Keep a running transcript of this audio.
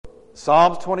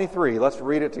Psalms 23, let's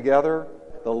read it together.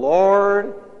 The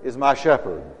Lord is my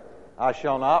shepherd, I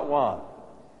shall not want.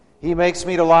 He makes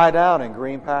me to lie down in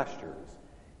green pastures.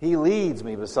 He leads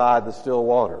me beside the still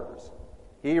waters.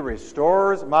 He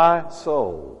restores my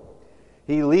soul.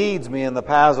 He leads me in the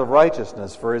paths of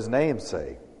righteousness for His name's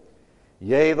sake.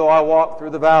 Yea, though I walk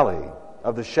through the valley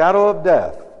of the shadow of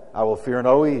death, I will fear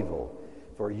no evil.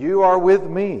 For You are with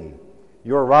me.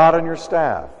 Your rod and Your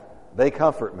staff, they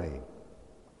comfort me.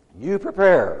 You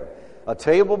prepare a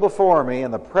table before me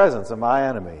in the presence of my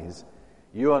enemies.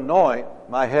 You anoint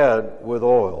my head with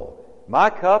oil. My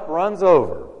cup runs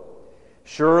over.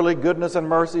 Surely goodness and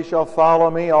mercy shall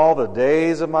follow me all the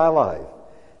days of my life,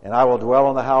 and I will dwell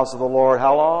in the house of the Lord.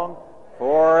 How long?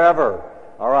 Forever.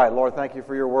 All right, Lord, thank You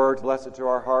for Your words. Bless it to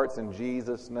our hearts in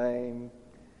Jesus' name.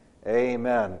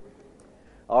 Amen.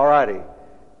 All righty.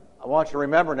 I want you to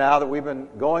remember now that we've been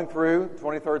going through the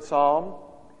 23rd Psalm,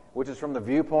 which is from the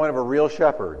viewpoint of a real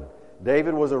shepherd.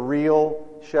 David was a real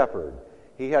shepherd.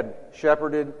 He had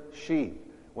shepherded sheep.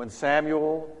 When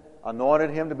Samuel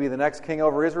anointed him to be the next king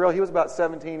over Israel, he was about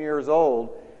 17 years old,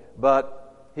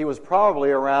 but he was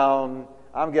probably around,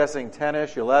 I'm guessing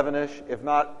 10-ish, 11-ish, if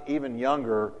not even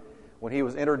younger, when he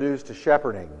was introduced to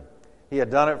shepherding. He had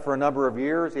done it for a number of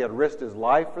years. He had risked his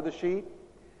life for the sheep.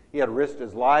 He had risked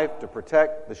his life to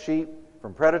protect the sheep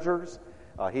from predators.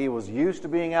 He was used to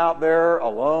being out there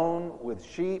alone with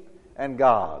sheep and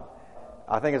God.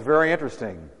 I think it's very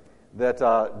interesting that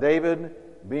David,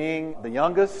 being the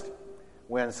youngest,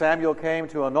 when Samuel came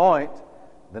to anoint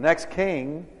the next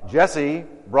king, Jesse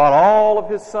brought all of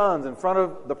his sons in front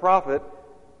of the prophet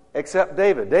except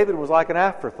David. David was like an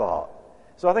afterthought.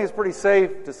 So I think it's pretty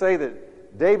safe to say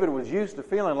that David was used to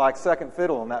feeling like second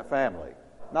fiddle in that family.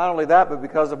 Not only that, but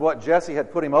because of what Jesse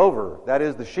had put him over, that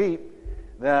is the sheep,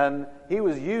 then he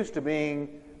was used to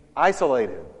being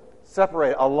isolated,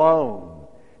 separated, alone.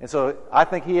 And so I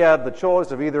think he had the choice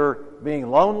of either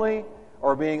being lonely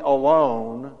or being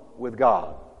alone with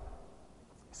God.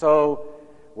 So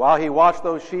while he watched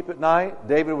those sheep at night,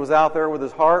 David was out there with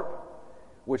his harp,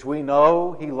 which we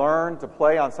know he learned to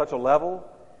play on such a level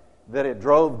that it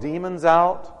drove demons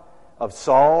out of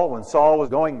Saul when Saul was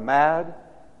going mad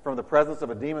from the presence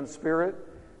of a demon spirit.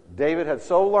 David had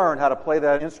so learned how to play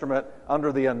that instrument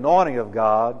under the anointing of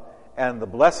God and the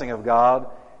blessing of God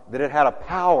that it had a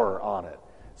power on it.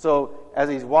 So as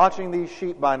he's watching these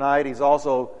sheep by night, he's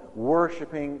also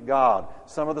worshiping God.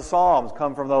 Some of the Psalms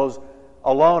come from those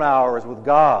alone hours with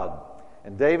God.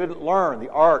 And David learned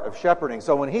the art of shepherding.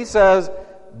 So when he says,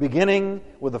 beginning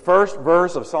with the first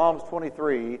verse of Psalms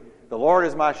 23, the Lord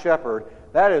is my shepherd,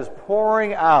 that is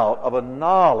pouring out of a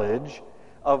knowledge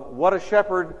of what a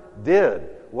shepherd did,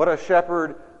 what a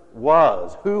shepherd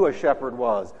was, who a shepherd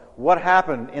was, what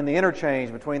happened in the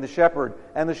interchange between the shepherd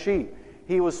and the sheep.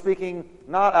 He was speaking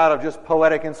not out of just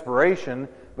poetic inspiration,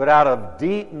 but out of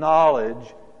deep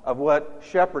knowledge of what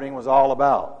shepherding was all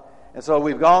about. And so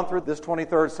we've gone through this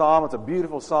 23rd Psalm. It's a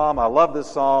beautiful psalm. I love this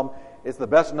psalm. It's the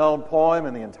best known poem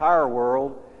in the entire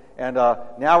world. And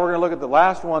now we're going to look at the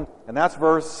last one, and that's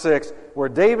verse 6, where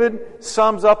David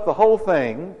sums up the whole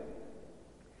thing.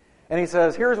 And he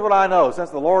says, here's what I know.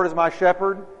 Since the Lord is my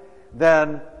shepherd,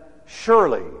 then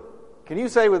surely. Can you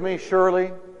say with me,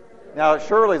 surely? Now,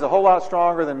 surely is a whole lot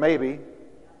stronger than maybe.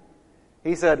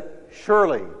 He said,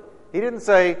 surely. He didn't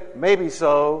say, maybe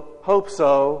so, hope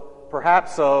so,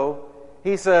 perhaps so.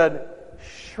 He said,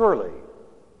 surely.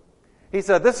 He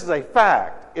said, this is a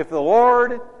fact. If the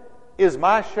Lord is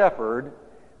my shepherd,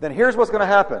 then here's what's going to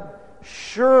happen.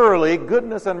 Surely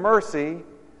goodness and mercy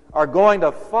are going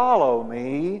to follow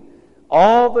me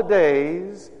all the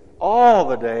days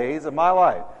of my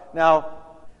life. Now,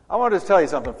 I want to just tell you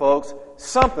something, folks.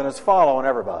 Something is following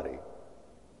everybody.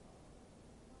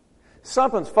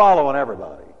 Something's following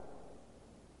everybody.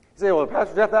 You say, well,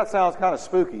 Pastor Jeff, that sounds kind of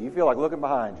spooky. You feel like looking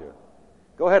behind you.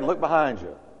 Go ahead and look behind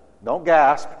you. Don't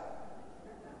gasp.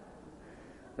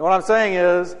 And what I'm saying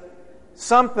is,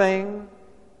 something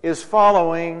is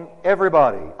following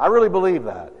everybody. I really believe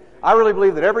that. I really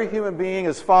believe that every human being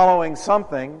is following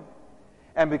something,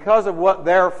 and because of what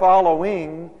they're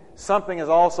following, something is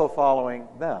also following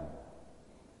them.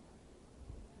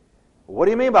 What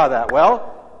do you mean by that?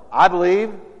 Well, I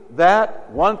believe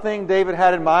that one thing David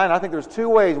had in mind, I think there's two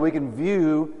ways we can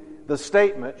view the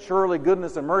statement, surely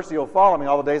goodness and mercy will follow me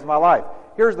all the days of my life.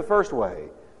 Here's the first way.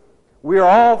 We're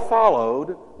all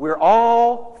followed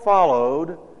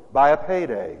by a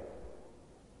payday.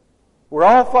 We're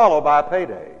all followed by a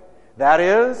payday. That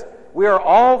is, we are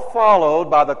all followed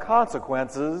by the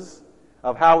consequences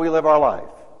of how we live our life.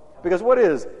 Because what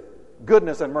is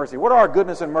goodness and mercy? What are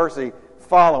goodness and mercy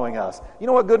following us. You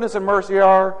know what goodness and mercy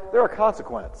are? They're a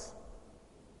consequence.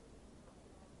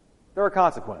 They're a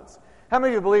consequence. How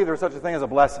many of you believe there's such a thing as a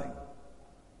blessing?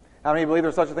 How many of you believe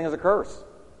there's such a thing as a curse?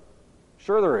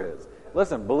 Sure there is.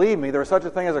 Listen, believe me, there's such a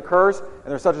thing as a curse and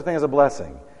there's such a thing as a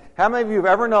blessing. How many of you have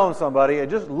ever known somebody, it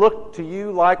just looked to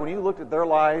you like, when you looked at their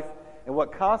life and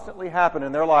what constantly happened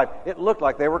in their life, it looked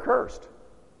like they were cursed?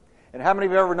 And how many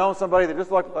of you have ever known somebody that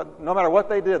just looked like, no matter what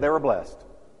they did, they were blessed?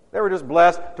 They were just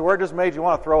blessed to where it just made you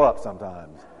want to throw up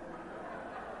sometimes.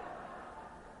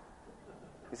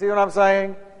 You see what I'm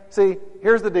saying? See,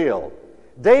 here's the deal.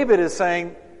 David is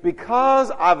saying,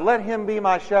 because I've let him be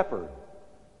my shepherd,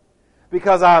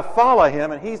 because I follow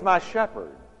him and he's my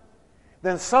shepherd,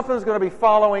 then something's going to be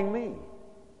following me.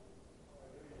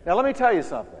 Now let me tell you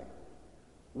something.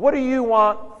 What do you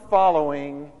want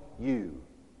following you?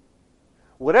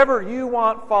 Whatever you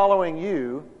want following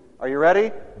you, are you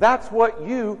ready? That's what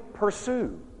you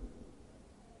pursue.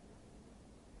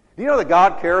 Do you know that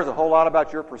God cares a whole lot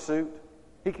about your pursuit?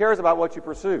 He cares about what you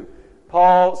pursue.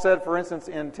 Paul said, for instance,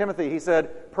 in Timothy, he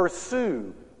said,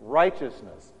 pursue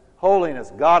righteousness,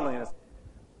 holiness, godliness.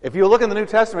 If you look in the New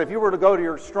Testament, if you were to go to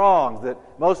your Strong's that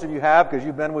most of you have because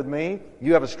you've been with me,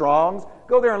 you have a Strong's,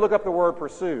 go there and look up the word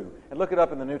pursue and look it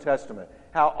up in the New Testament.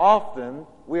 How often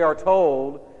we are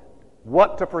told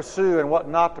what to pursue and what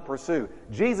not to pursue.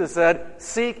 Jesus said,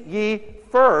 seek ye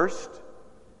first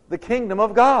the kingdom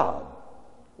of God.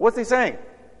 What's he saying?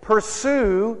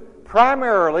 Pursue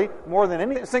primarily, more than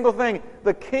any single thing,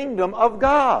 the kingdom of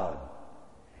God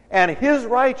and his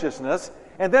righteousness.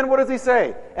 And then what does he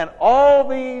say? And all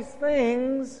these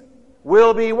things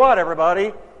will be what,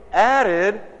 everybody?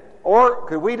 Added, or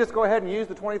could we just go ahead and use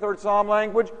the 23rd Psalm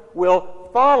language? Will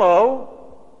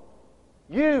follow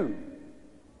you.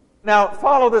 Now,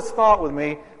 follow this thought with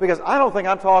me, because I don't think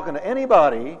I'm talking to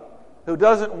anybody who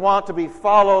doesn't want to be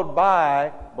followed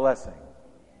by blessing.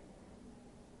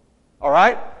 All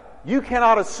right? You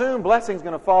cannot assume blessing is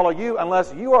going to follow you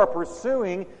unless you are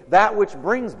pursuing that which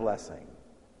brings blessing.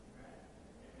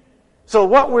 So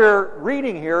what we're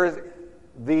reading here is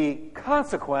the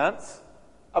consequence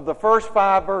of the first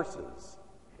 5 verses.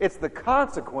 It's the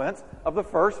consequence of the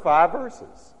first 5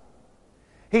 verses.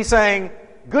 He's saying,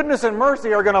 goodness and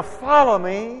mercy are going to follow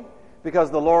me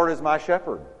because the Lord is my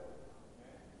shepherd.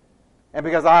 And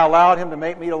because I allowed him to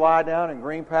make me to lie down in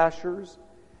green pastures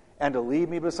and to lead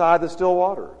me beside the still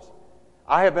waters.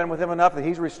 I have been with him enough that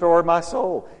he's restored my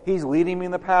soul. He's leading me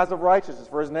in the paths of righteousness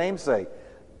for his name's sake.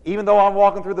 Even though I'm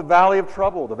walking through the valley of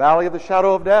trouble, the valley of the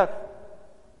shadow of death,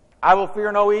 I will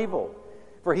fear no evil,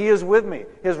 for he is with me.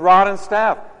 His rod and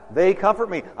staff, they comfort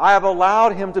me. I have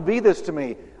allowed him to be this to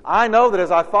me. I know that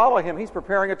as I follow him, he's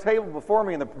preparing a table before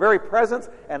me in the very presence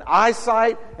and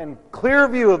eyesight and clear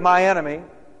view of my enemy.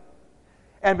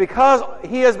 And because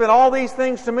he has been all these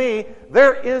things to me,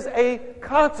 there is a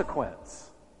consequence.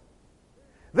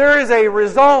 There is a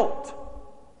result.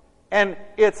 And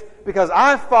it's because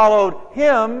I followed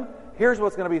him, here's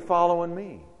what's going to be following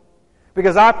me.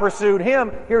 Because I pursued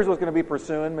him, here's what's going to be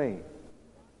pursuing me.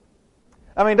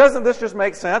 I mean, doesn't this just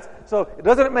make sense? So,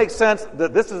 doesn't it make sense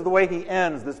that this is the way he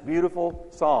ends this beautiful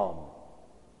psalm?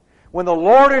 When the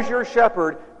Lord is your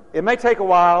shepherd, it may take a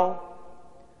while.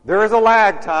 There is a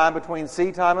lag time between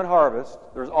seed time and harvest.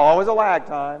 There's always a lag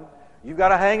time. You've got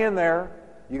to hang in there.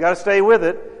 You've got to stay with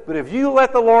it. But if you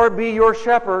let the Lord be your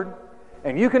shepherd,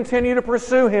 and you continue to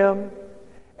pursue him,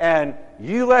 and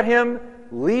you let him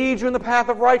lead you in the path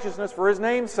of righteousness for his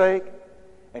name's sake,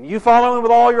 and you follow him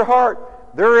with all your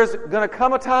heart, there is going to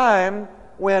come a time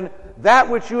when that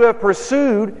which you have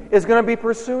pursued is going to be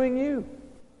pursuing you.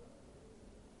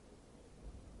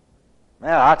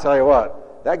 Man, I tell you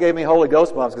what, that gave me Holy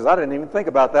Ghost bumps because I didn't even think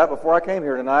about that before I came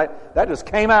here tonight. That just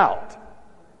came out.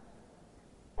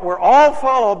 We're all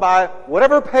followed by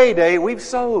whatever payday we've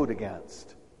sowed against.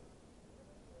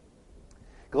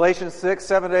 Galatians 6,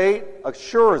 7 to 8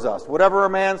 assures us, whatever a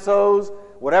man sows,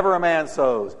 whatever a man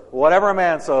sows, whatever a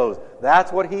man sows,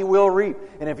 that's what he will reap.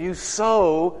 And if you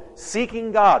sow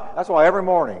seeking God, that's why every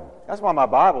morning, that's why my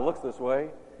Bible looks this way.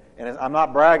 And I'm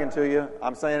not bragging to you,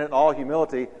 I'm saying it in all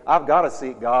humility, I've got to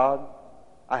seek God.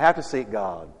 I have to seek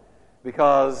God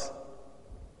because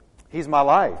he's my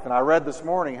life. And I read this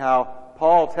morning how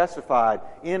Paul testified,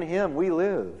 in him we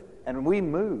live and we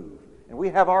move and we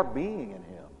have our being in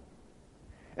him.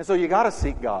 And so you got to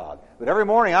seek God. But every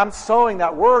morning I'm sowing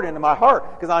that word into my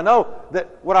heart because I know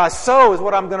that what I sow is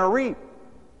what I'm going to reap.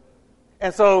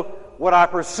 And so what I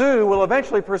pursue will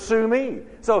eventually pursue me.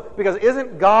 So, because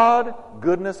isn't God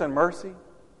goodness and mercy?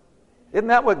 Isn't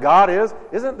that what God is?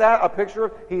 Isn't that a picture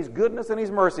of He's goodness and He's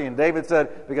mercy? And David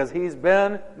said, because He's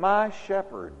been my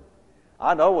shepherd,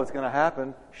 I know what's going to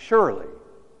happen. Surely.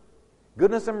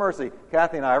 Goodness and mercy.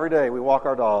 Kathy and I, every day, we walk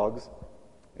our dogs.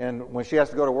 And when she has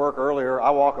to go to work earlier, I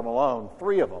walk them alone.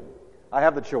 3 of them. I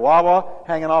have the Chihuahua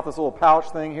hanging off this little pouch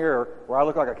thing here where I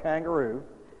look like a kangaroo.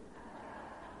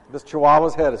 This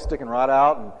Chihuahua's head is sticking right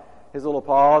out and his little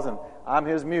paws, and I'm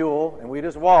his mule, and we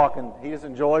just walk, and he just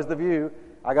enjoys the view.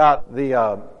 I got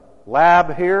the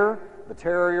lab here, the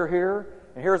terrier here,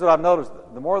 and here's what I've noticed.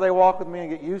 The more they walk with me and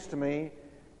get used to me,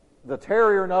 the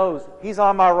terrier knows he's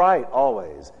on my right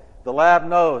always. The lab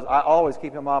knows I always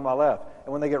keep him on my left.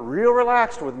 And when they get real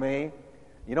relaxed with me,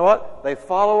 you know what? They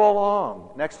follow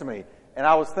along next to me. And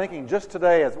I was thinking just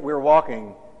today as we were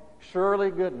walking,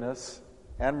 surely goodness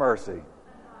and mercy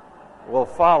will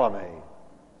follow me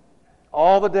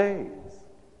all the days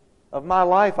of my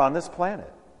life on this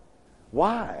planet.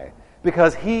 Why?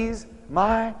 Because He's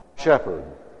my shepherd.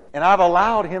 And I've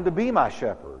allowed Him to be my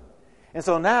shepherd. And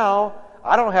so now,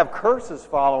 I don't have curses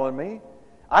following me.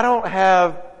 I don't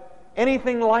have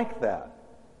anything like that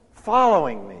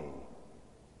following me.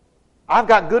 I've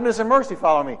got goodness and mercy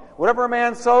following me. Whatever a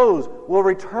man sows will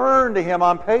return to him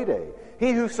on payday.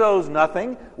 He who sows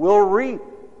nothing will reap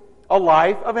a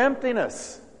life of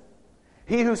emptiness.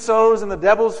 He who sows in the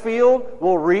devil's field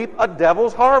will reap a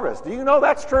devil's harvest. Do you know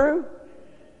that's true?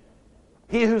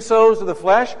 He who sows to the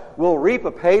flesh will reap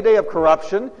a payday of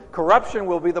corruption. Corruption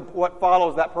will be what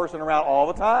follows that person around all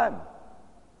the time.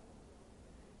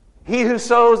 He who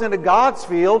sows into God's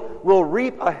field will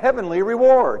reap a heavenly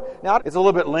reward. Now, it's a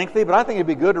little bit lengthy, but I think it'd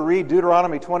be good to read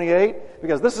Deuteronomy 28,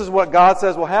 because this is what God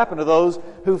says will happen to those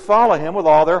who follow Him with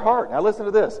all their heart. Now, listen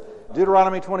to this.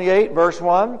 Deuteronomy 28, verse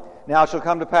 1, Now it shall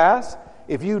come to pass,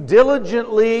 if you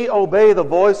diligently obey the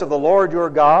voice of the Lord your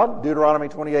God, Deuteronomy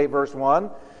 28, verse 1,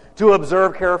 to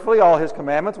observe carefully all His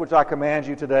commandments, which I command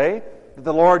you today, that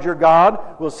the Lord your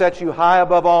God will set you high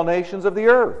above all nations of the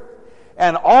earth.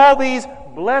 And all these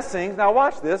blessings, now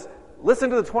watch this, listen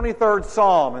to the 23rd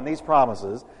Psalm and these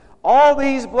promises. All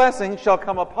these blessings shall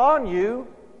come upon you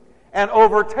and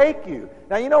overtake you.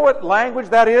 Now you know what language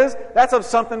that is? That's of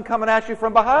something coming at you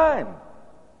from behind.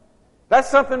 That's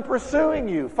something pursuing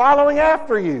you, following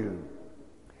after you.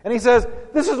 And He says,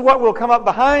 this is what will come up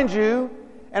behind you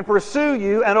and pursue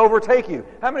you and overtake you.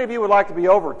 How many of you would like to be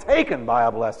overtaken by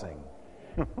a blessing?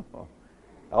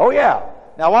 Oh yeah.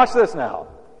 Now watch this now.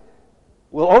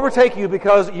 Will overtake you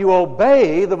because you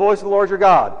obey the voice of the Lord your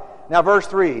God. Now verse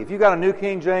 3. If you've got a New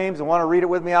King James and want to read it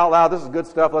with me out loud, this is good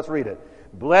stuff. Let's read it.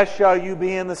 Blessed shall you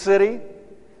be in the city.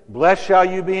 Blessed shall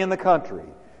you be in the country.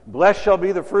 Blessed shall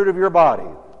be the fruit of your body,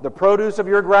 the produce of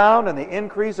your ground, and the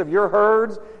increase of your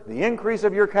herds, the increase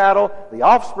of your cattle, the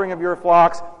offspring of your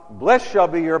flocks. Blessed shall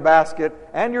be your basket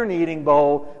and your kneading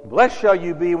bowl. Blessed shall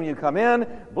you be when you come in.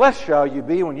 Blessed shall you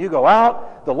be when you go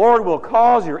out. The Lord will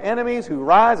cause your enemies who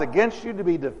rise against you to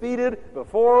be defeated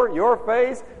before your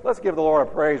face. Let's give the Lord a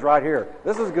praise right here.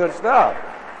 This is good stuff.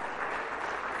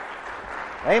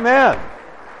 Amen.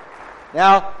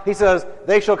 Now, He says,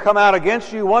 they shall come out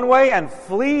against you one way and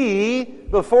flee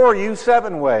before you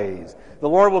 7 ways. The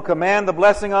Lord will command the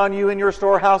blessing on you in your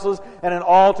storehouses and in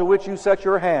all to which you set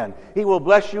your hand. He will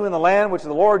bless you in the land which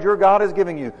the Lord your God is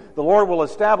giving you. The Lord will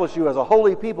establish you as a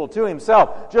holy people to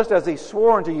Himself, just as He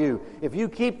swore unto you. If you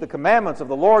keep the commandments of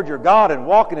the Lord your God and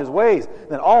walk in His ways,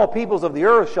 then all peoples of the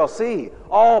earth shall see.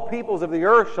 All peoples of the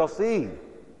earth shall see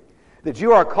that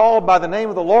you are called by the name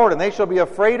of the Lord, and they shall be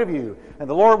afraid of you. And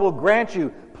the Lord will grant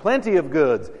you plenty of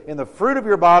goods in the fruit of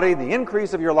your body, the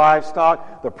increase of your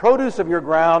livestock, the produce of your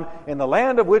ground, in the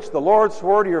land of which the Lord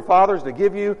swore to your fathers to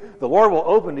give you. The Lord will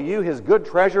open to you His good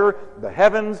treasure, the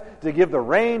heavens, to give the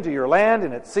rain to your land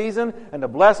in its season, and to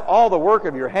bless all the work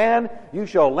of your hand. You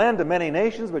shall lend to many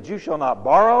nations, but you shall not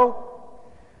borrow.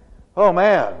 Oh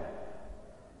man,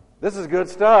 this is good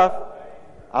stuff.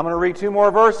 I'm going to read 2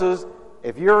 more verses.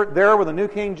 If you're there with the New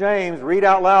King James, read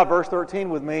out loud verse 13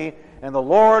 with me. And the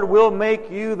Lord will make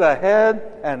you the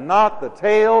head and not the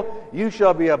tail. You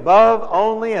shall be above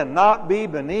only and not be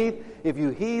beneath, if you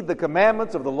heed the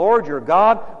commandments of the Lord your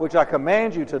God, which I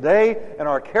command you today, and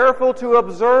are careful to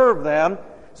observe them.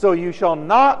 So you shall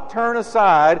not turn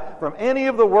aside from any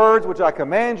of the words which I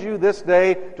command you this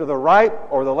day to the right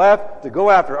or the left, to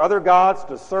go after other gods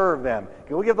to serve them.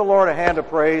 Can we give the Lord a hand of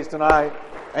praise tonight?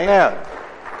 Amen.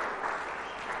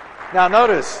 Now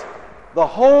notice, the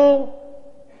whole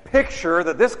picture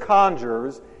that this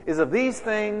conjures is of these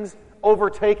things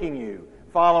overtaking you,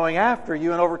 following after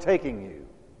you and overtaking you.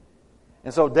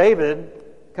 And so David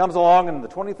comes along in the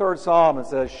 23rd Psalm and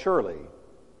says, surely,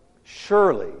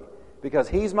 surely, because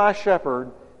He's my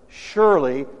shepherd,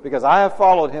 surely, because I have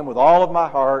followed Him with all of my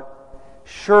heart,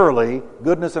 surely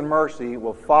goodness and mercy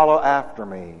will follow after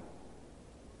me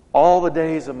all the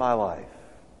days of my life.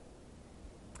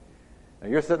 Now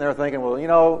you're sitting there thinking, well, you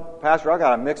know, Pastor, I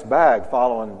got a mixed bag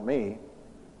following me.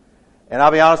 And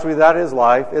I'll be honest with you, that is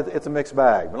life. It's a mixed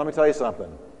bag. But let me tell you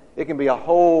something. It can be a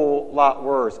whole lot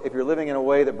worse if you're living in a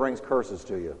way that brings curses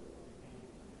to you.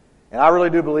 And I really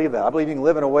do believe that. I believe you can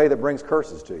live in a way that brings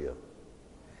curses to you.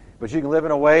 But you can live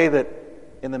in a way that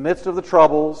in the midst of the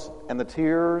troubles and the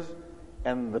tears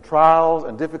and the trials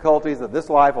and difficulties that this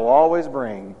life will always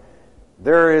bring,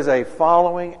 there is a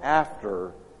following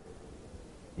after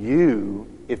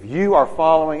you if you are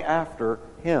following after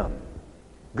Him.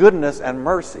 Goodness and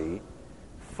mercy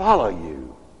follow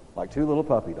you like two little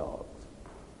puppy dogs.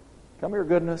 Come here,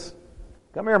 goodness.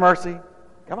 Come here, mercy.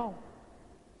 Come on.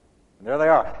 And there they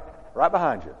are, right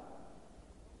behind you.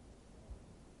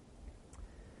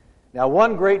 Now,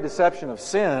 one great deception of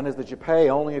sin is that you pay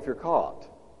only if you're caught.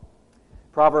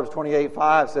 Proverbs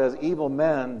 28:5 says, evil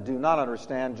men do not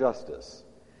understand justice.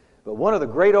 But one of the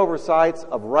great oversights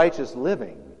of righteous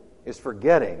living is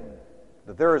forgetting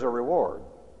that there is a reward.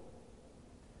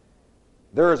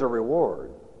 There is a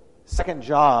reward. 2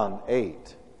 John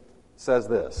 8 says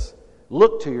this,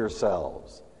 look to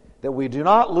yourselves, that we do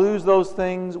not lose those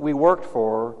things we worked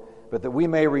for, but that we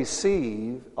may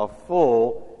receive a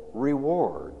full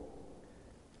reward.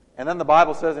 And then the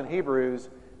Bible says in Hebrews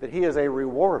that He is a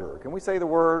rewarder. Can we say the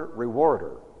word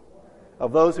rewarder?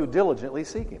 Of those who diligently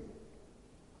seek Him.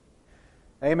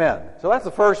 Amen. So that's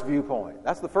the first viewpoint.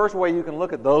 That's the first way you can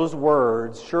look at those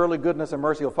words, surely goodness and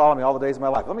mercy will follow me all the days of my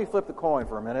life. Let me flip the coin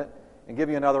for a minute and give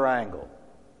you another angle.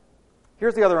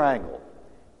 Here's the other angle.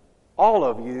 All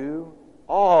of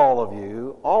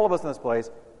us in this place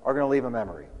are going to leave a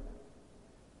memory.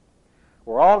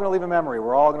 We're all going to leave a memory.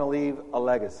 We're all going to leave a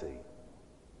legacy.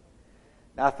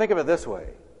 Now think of it this way.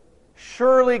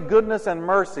 Surely goodness and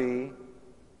mercy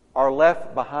are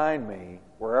left behind me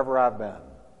wherever I've been.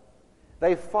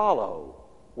 They follow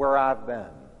where I've been.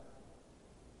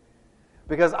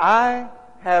 Because I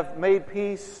have made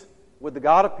peace with the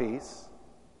God of peace,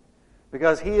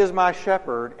 because He is my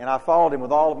shepherd and I followed Him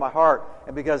with all of my heart,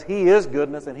 and because He is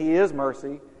goodness and He is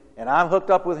mercy, and I'm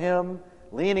hooked up with Him,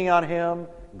 leaning on Him,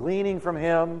 gleaning from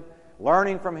Him,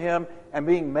 learning from Him, and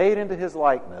being made into His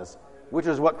likeness, which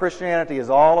is what Christianity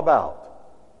is all about,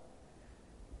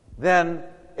 then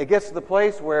it gets to the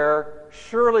place where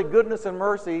surely goodness and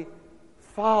mercy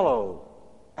follow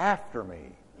after me.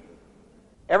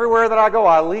 Everywhere that I go,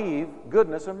 I leave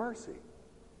goodness and mercy.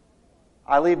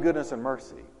 I leave goodness and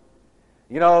mercy.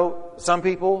 You know, some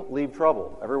people leave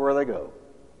trouble everywhere they go.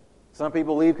 Some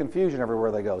people leave confusion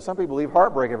everywhere they go. Some people leave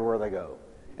heartbreak everywhere they go.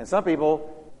 And some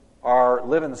people are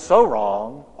living so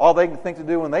wrong, all they can think to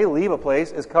do when they leave a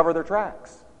place is cover their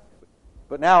tracks.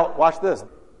 But now, watch this.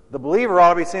 The believer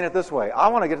ought to be seeing it this way. I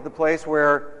want to get to the place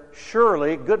where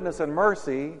surely goodness and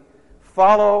mercy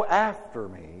follow after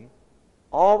me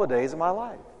all the days of my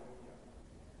life.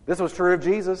 This was true of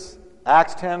Jesus.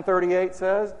 Acts 10:38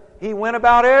 says, He went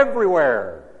about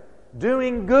everywhere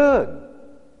doing good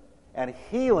and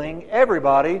healing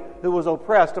everybody who was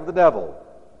oppressed of the devil.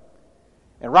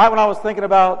 And right when I was thinking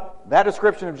about that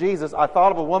description of Jesus, I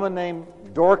thought of a woman named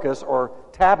Dorcas or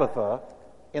Tabitha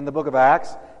in the book of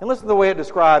Acts. And listen to the way it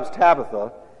describes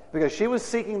Tabitha, because she was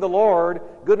seeking the Lord,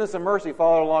 goodness and mercy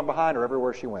followed along behind her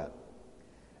everywhere she went.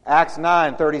 Acts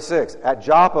 9:36, at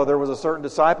Joppa there was a certain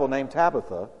disciple named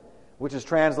Tabitha, which is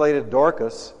translated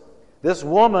Dorcas. This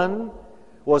woman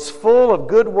was full of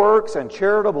good works and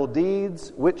charitable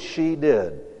deeds, which she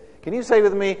did. Can you say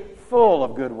with me, full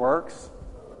of good works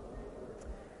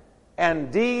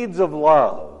and deeds of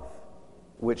love,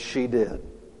 which she did.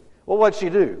 Well, what'd she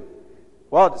do?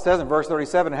 Well, it says in verse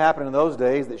 37, it happened in those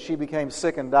days that she became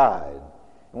sick and died.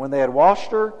 And when they had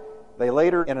washed her, they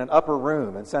laid her in an upper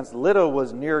room. And since Lydda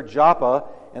was near Joppa,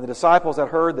 and the disciples had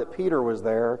heard that Peter was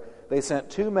there, they sent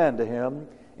 2 men to him,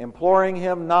 imploring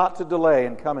him not to delay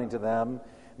in coming to them.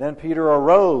 Then Peter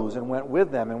arose and went with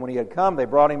them. And when he had come, they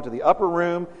brought him to the upper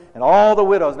room, and all the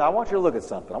widows. Now, I want you to look at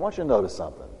something. I want you to notice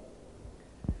something.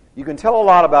 You can tell a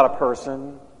lot about a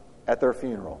person at their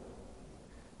funeral.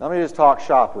 Now, let me just talk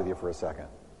shop with you for a second.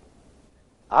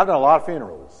 I've done a lot of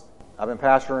funerals. I've been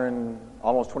pastoring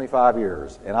almost 25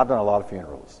 years, and I've done a lot of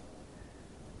funerals.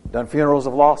 Done funerals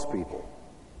of lost people,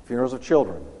 funerals of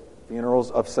children,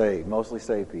 funerals of saved, mostly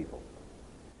saved people.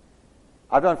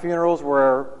 I've done funerals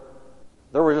where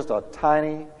there was just a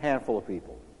tiny handful of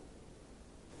people,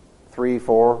 3,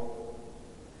 4.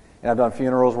 And I've done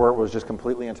funerals where it was just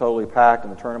completely and totally packed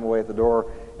and they turn them away at the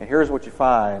door. And here's what you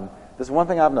find. This is one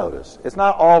thing I've noticed. It's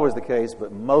not always the case,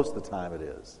 but most of the time it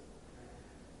is.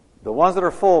 The ones that are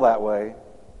full that way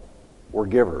were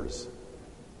givers.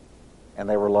 And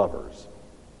they were lovers.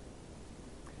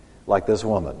 like this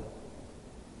woman,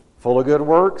 full of good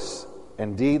works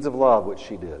and deeds of love, which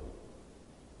she did.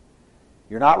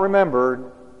 You're not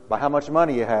remembered by how much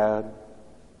money you had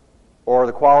or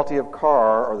the quality of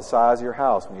car or the size of your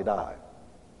house when you die.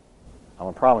 I'm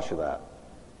going to promise you that.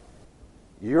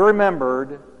 You're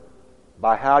remembered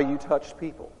by how you touched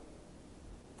people.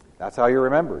 That's how you're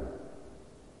remembered.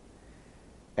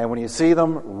 And when you see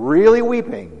them really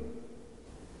weeping,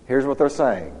 here's what they're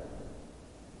saying.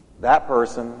 That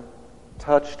person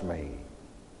touched me,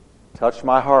 touched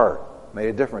my heart, made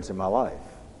a difference in my life.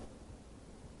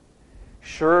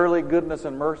 Surely goodness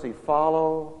and mercy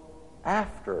follow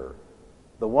after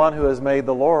the one who has made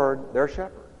the Lord their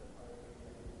shepherd.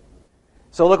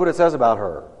 So look what it says about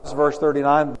her. This is verse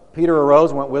 39. Peter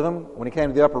arose and went with him. When he came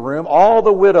to the upper room, all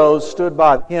the widows stood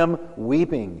by him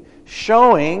weeping,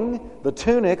 showing the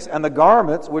tunics and the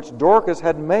garments which Dorcas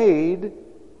had made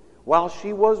while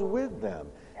she was with them.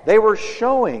 They were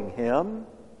showing him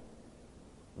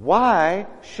why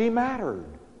she mattered.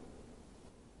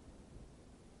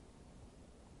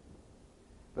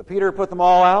 But Peter put them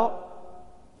all out.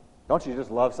 Don't you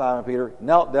just love Simon Peter?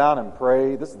 Knelt down and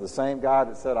prayed. This is the same guy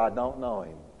that said, I don't know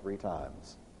him, 3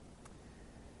 times.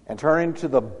 And turning to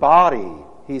the body,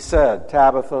 he said,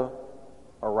 Tabitha,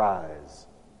 arise.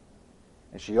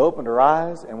 And she opened her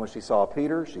eyes, and when she saw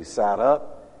Peter, she sat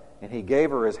up. And he gave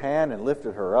her his hand and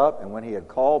lifted her up. And when he had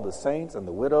called the saints and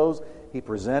the widows, he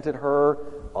presented her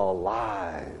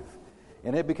alive.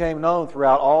 And it became known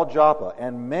throughout all Joppa,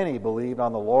 and many believed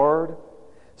on the Lord.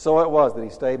 So it was that he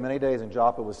stayed many days in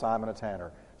Joppa with Simon a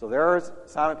tanner. So there's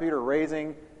Simon Peter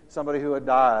raising somebody who had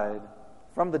died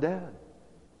from the dead.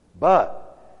 But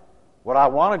what I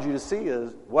wanted you to see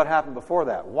is what happened before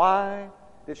that. Why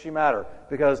did she matter?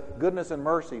 Because goodness and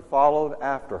mercy followed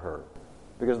after her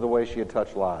because of the way she had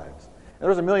touched lives. And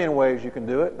there's a million ways you can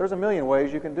do it. There's a million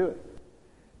ways you can do it.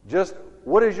 Just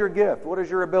what is your gift? What is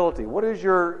your ability? What is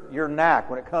your knack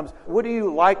when it comes? What do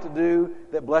you like to do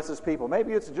that blesses people?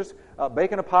 Maybe it's just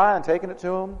baking a pie and taking it to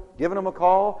them, giving them a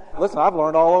call. Listen, I've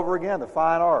learned all over again the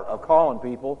fine art of calling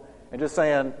people and just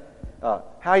saying,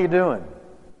 how you doing?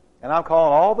 And I'm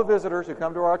calling all the visitors who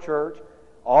come to our church,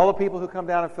 all the people who come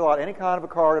down and fill out any kind of a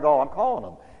card at all. I'm calling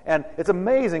them. And it's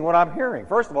amazing what I'm hearing.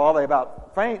 First of all, they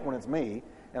about faint when it's me.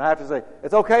 And I have to say,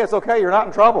 it's okay, you're not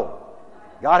in trouble.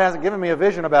 God hasn't given me a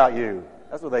vision about you.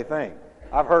 That's what they think.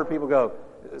 I've heard people go,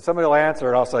 somebody will answer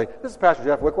and I'll say, this is Pastor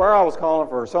Jeff Wickwire. I was calling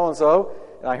for so-and-so.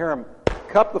 And I hear him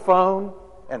cup the phone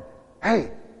and, hey,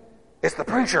 it's the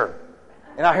preacher.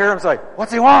 And I hear him say,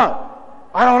 what's he want?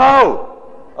 I don't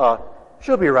know.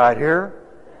 She'll be right here.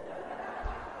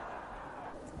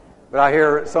 But I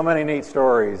hear so many neat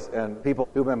stories and people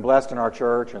who've been blessed in our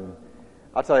church. And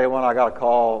I'll tell you one, I got a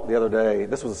call the other day.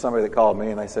 This was somebody that called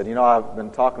me and they said, I've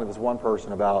been talking to this one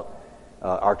person about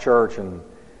our church and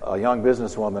a young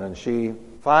businesswoman, and she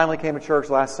finally came to church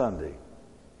last Sunday.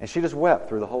 And she just wept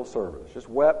through the whole service.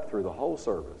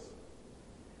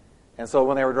 And so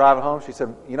when they were driving home, she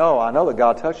said, I know that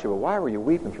God touched you, but why were you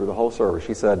weeping through the whole service?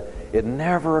 She said, it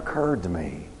never occurred to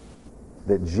me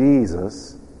that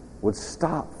Jesus would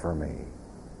stop for me.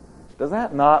 Does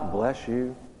that not bless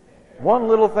you? One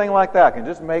little thing like that can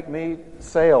just make me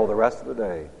sail the rest of the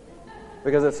day.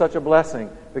 Because it's such a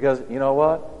blessing. Because you know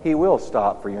what? He will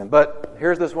stop for you. But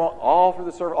here's this one, all through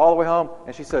the service, all the way home.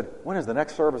 And she said, when is the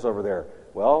next service over there?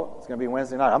 Well, it's going to be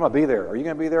Wednesday night. I'm going to be there. Are you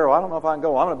going to be there? Well, I don't know if I can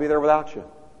go. I'm going to be there without you.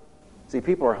 See,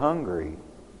 people are hungry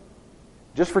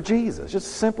just for Jesus.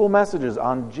 Just simple messages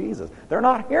on Jesus. They're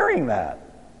not hearing that.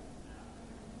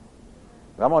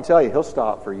 But I'm going to tell you, He'll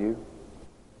stop for you.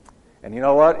 And you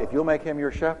know what? If you'll make Him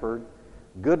your shepherd,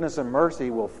 goodness and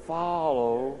mercy will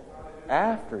follow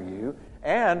after you.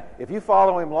 And if you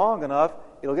follow Him long enough,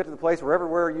 it'll get to the place where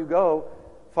everywhere you go,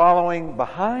 following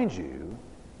behind you,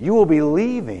 you will be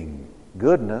leaving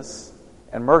goodness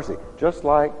and mercy, just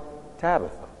like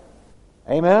Tabitha.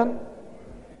 Amen?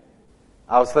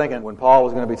 I was thinking when Paul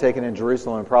was going to be taken in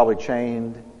Jerusalem and probably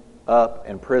chained up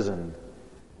and imprisoned,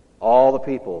 all the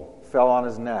people fell on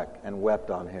his neck and wept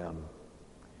on him.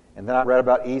 And then I read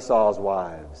about Esau's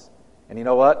wives. And you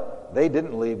know what? They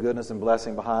didn't leave goodness and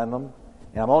blessing behind them.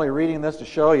 And I'm only reading this to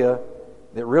show you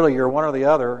that really you're one or the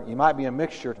other. You might be a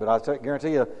mixture, but I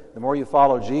guarantee you, the more you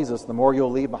follow Jesus, the more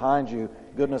you'll leave behind you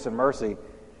goodness and mercy.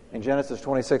 In Genesis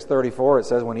 26:34, it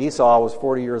says, when Esau was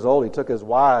 40 years old, he took his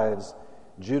wives,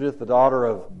 Judith, the daughter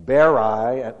of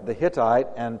Berai, the Hittite,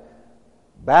 and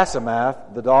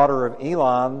Basemath, the daughter of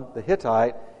Elon, the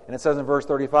Hittite. And it says in verse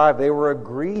 35, they were a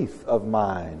grief of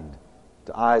mind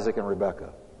to Isaac and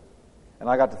Rebekah. And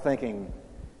I got to thinking,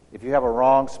 if you have a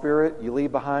wrong spirit, you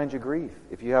leave behind you grief.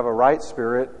 If you have a right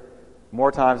spirit,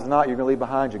 more times than not, you're going to leave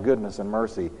behind you goodness and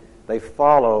mercy. They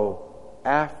follow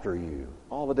after you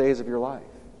all the days of your life.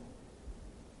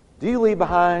 Do you leave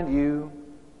behind you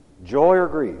joy or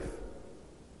grief?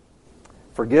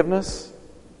 Forgiveness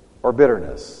or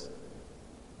bitterness?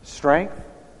 Strength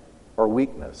or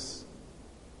weakness?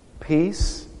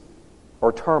 Peace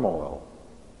or turmoil?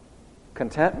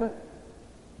 Contentment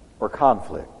or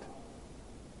conflict?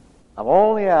 I'm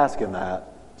only asking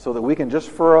that so that we can just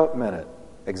for a minute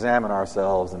examine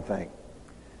ourselves and think,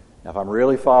 now if I'm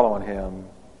really following Him,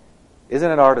 isn't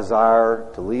it our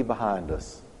desire to leave behind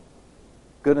us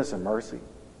goodness and mercy?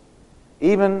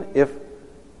 Even if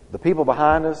the people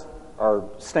behind us are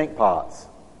stink pots.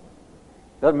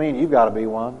 Doesn't mean you've got to be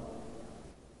one.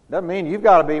 Doesn't mean you've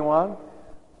got to be one.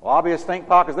 Well, I'll be a stink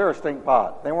pot because they're a stink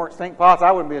pot. If they weren't stink pots,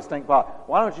 I wouldn't be a stink pot.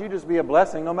 Why don't you just be a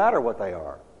blessing no matter what they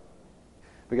are?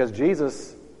 Because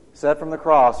Jesus said from the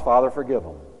cross, Father, forgive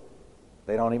them.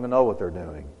 They don't even know what they're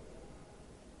doing.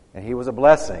 And He was a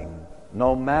blessing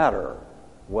no matter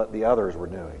what the others were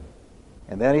doing.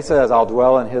 And then He says, I'll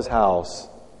dwell in His house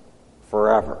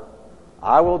forever.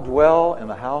 I will dwell in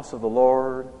the house of the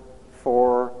Lord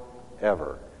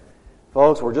forever.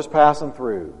 Folks, we're just passing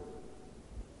through.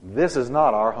 This is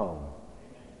not our home.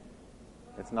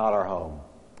 It's not our home.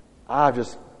 I've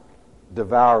just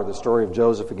devoured the story of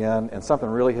Joseph again, and something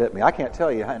really hit me. I can't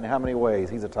tell you in how many ways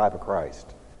he's a type of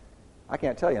Christ. I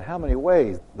can't tell you in how many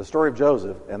ways the story of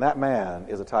Joseph and that man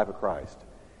is a type of Christ.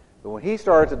 But when he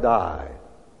started to die,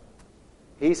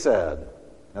 he said,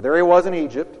 now there he was in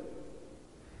Egypt.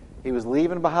 He was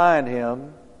leaving behind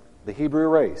him the Hebrew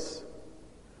race,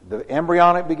 the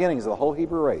embryonic beginnings of the whole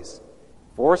Hebrew race.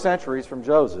 4 centuries from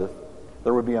Joseph,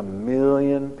 there would be 1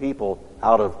 million people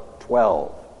out of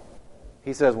 12.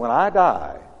 He says, when I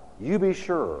die, you be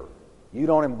sure you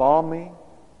don't embalm me.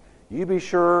 You be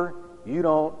sure you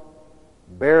don't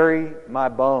bury my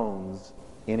bones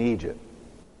in Egypt.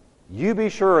 You be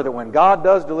sure that when God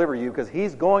does deliver you, because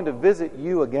He's going to visit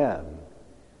you again,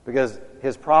 because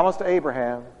His promise to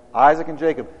Abraham, Isaac, and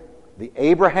Jacob, the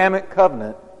Abrahamic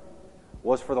covenant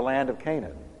was for the land of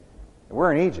Canaan. And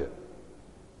we're in Egypt.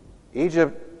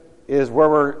 Egypt is where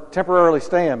we're temporarily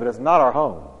staying, but it's not our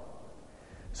home.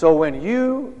 So when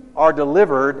you are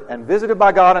delivered and visited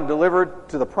by God and delivered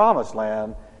to the promised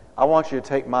land, I want you to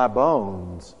take my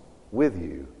bones with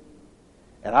you.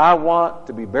 And I want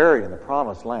to be buried in the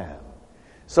promised land.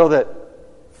 So that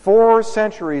 4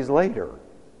 centuries later,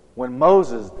 when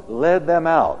Moses led them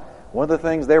out, one of the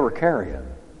things they were carrying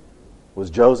was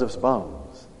Joseph's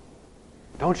bones.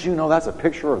 Don't you know that's a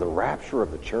picture of the rapture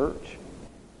of the church?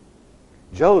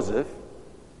 Joseph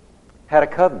had a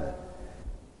covenant.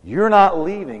 You're not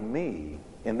leaving me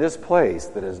in this place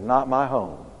that is not my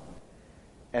home.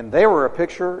 And they were a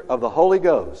picture of the Holy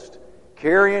Ghost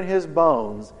carrying his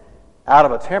bones out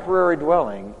of a temporary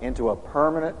dwelling into a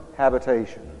permanent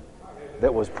habitation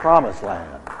that was promised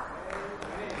land.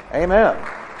 Amen.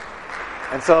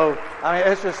 And so,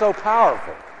 it's just so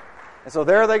powerful. And so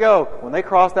there they go. When they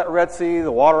cross that Red Sea,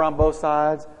 the water on both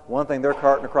sides, one thing they're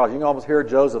carting across. You can almost hear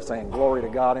Joseph saying, glory to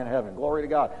God in heaven, glory to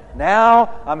God.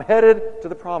 Now I'm headed to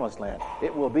the promised land.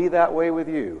 It will be that way with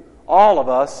you. All of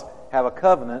us have a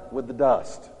covenant with the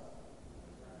dust.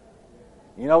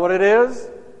 You know what it is?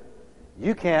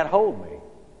 You can't hold me.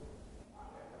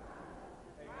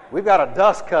 We've got a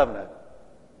dust covenant.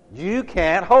 You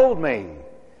can't hold me.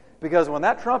 Because when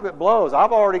that trumpet blows,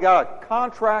 I've already got a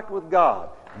contract with God.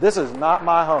 This is not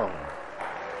my home.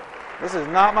 This is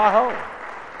not my home.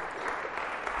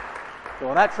 So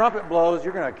when that trumpet blows,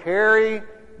 you're going to carry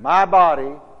my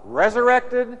body,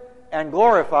 resurrected and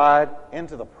glorified,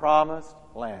 into the promised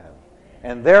land.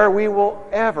 And there we will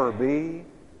ever be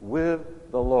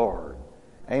with the Lord.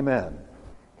 Amen.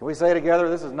 Can we say together,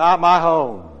 this is not my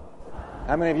home?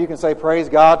 How many of you can say praise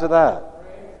God to that?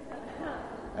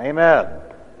 Amen.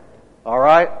 All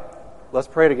right. Let's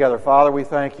pray together. Father, we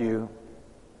thank you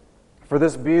for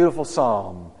this beautiful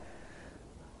psalm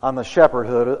on the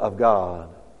shepherdhood of God.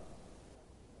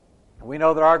 We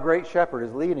know that our great shepherd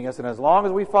is leading us, and as long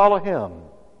as we follow him,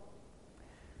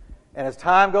 and as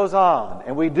time goes on,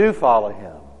 and we do follow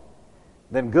him,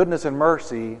 then goodness and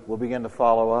mercy will begin to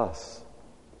follow us.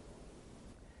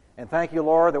 And thank you,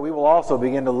 Lord, that we will also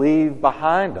begin to leave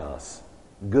behind us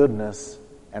goodness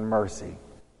and mercy.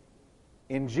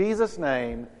 In Jesus'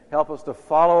 name, help us to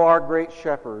follow our great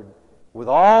shepherd with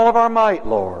all of our might,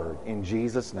 Lord, in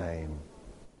Jesus' name.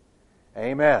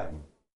 Amen.